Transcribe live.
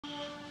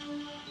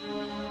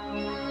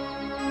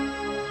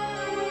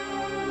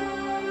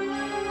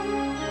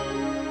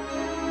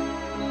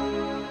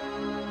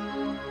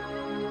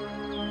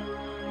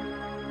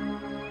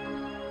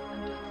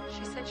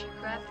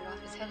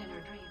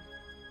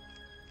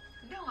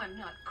No, I'm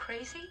not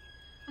crazy.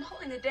 I'm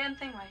holding the damn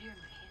thing right here in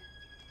my hand.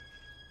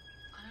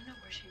 I don't know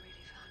where she really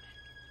found it.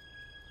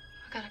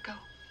 I gotta go.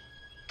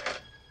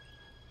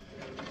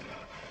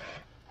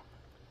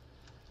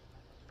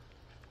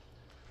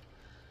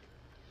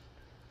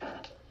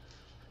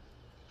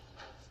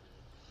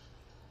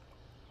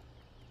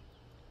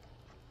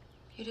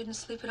 You didn't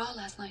sleep at all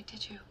last night,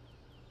 did you?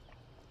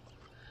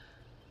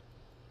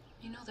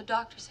 You know, the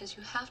doctor says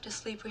you have to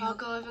sleep or you'll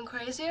go even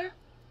crazier?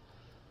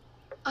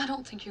 I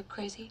don't think you're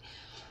crazy.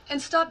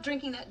 And stop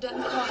drinking that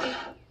damn coffee.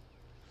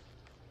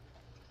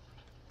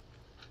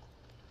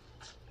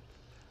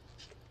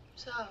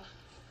 So,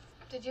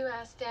 did you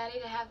ask Daddy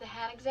to have the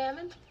hat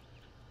examined?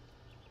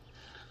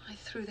 I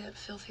threw that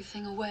filthy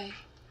thing away.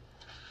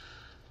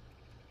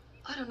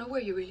 I don't know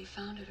where you really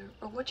found it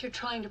or what you're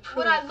trying to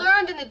prove. What I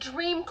learned in the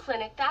dream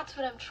clinic, that's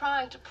what I'm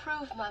trying to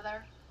prove,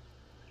 Mother.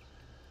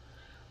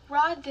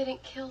 Rod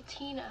didn't kill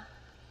Tina.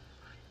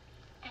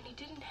 And he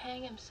didn't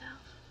hang himself.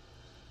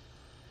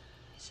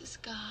 It's this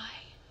guy.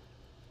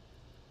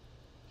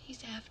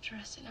 He's after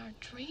us in our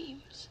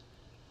dreams.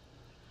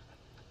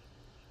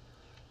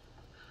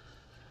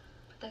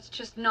 But that's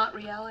just not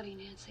reality,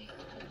 Nancy.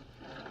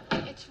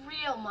 It's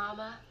real,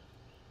 Mama.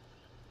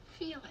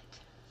 Feel it.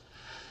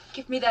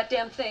 Give me that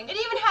damn thing. It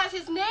even has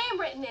his name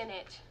written in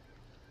it.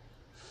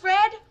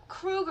 Fred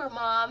Krueger,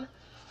 Mom.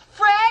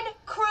 Fred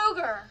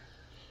Krueger.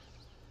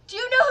 Do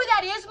you know who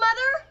that is,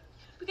 Mother?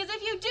 Because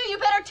if you do, you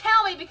better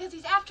tell me, because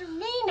he's after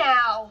me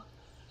now.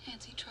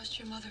 Nancy, trust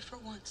your mother for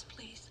once,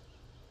 please.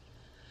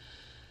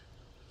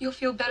 You'll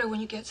feel better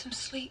when you get some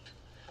sleep.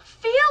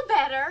 Feel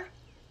better?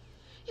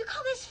 You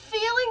call this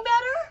feeling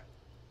better?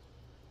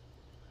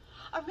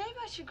 Or maybe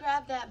I should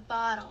grab that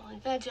bottle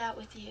and veg out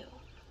with you.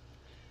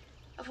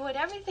 Avoid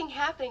everything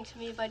happening to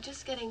me by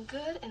just getting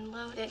good and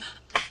loaded.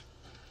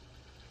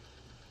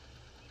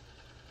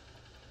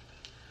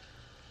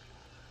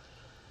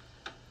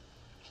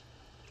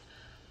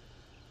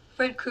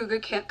 Fred Krueger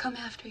can't come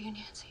after you,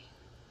 Nancy.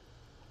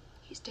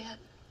 He's dead.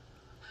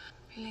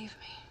 Believe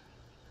me,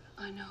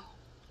 I know.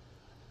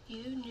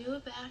 You knew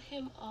about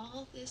him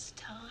all this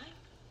time?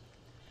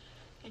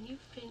 And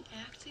you've been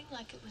acting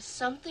like it was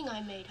something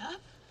I made up?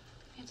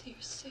 Nancy,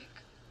 you're sick.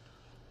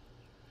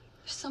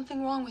 There's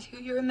something wrong with you.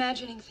 You're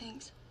imagining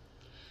things.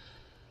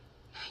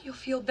 You'll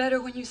feel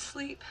better when you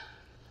sleep.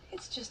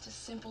 It's just as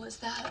simple as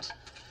that.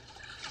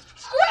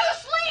 Screw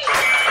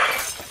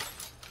sleep!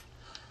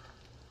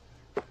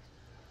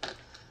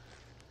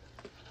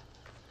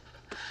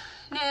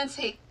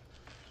 Nancy,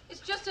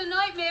 it's just a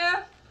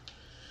nightmare.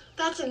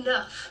 That's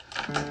enough.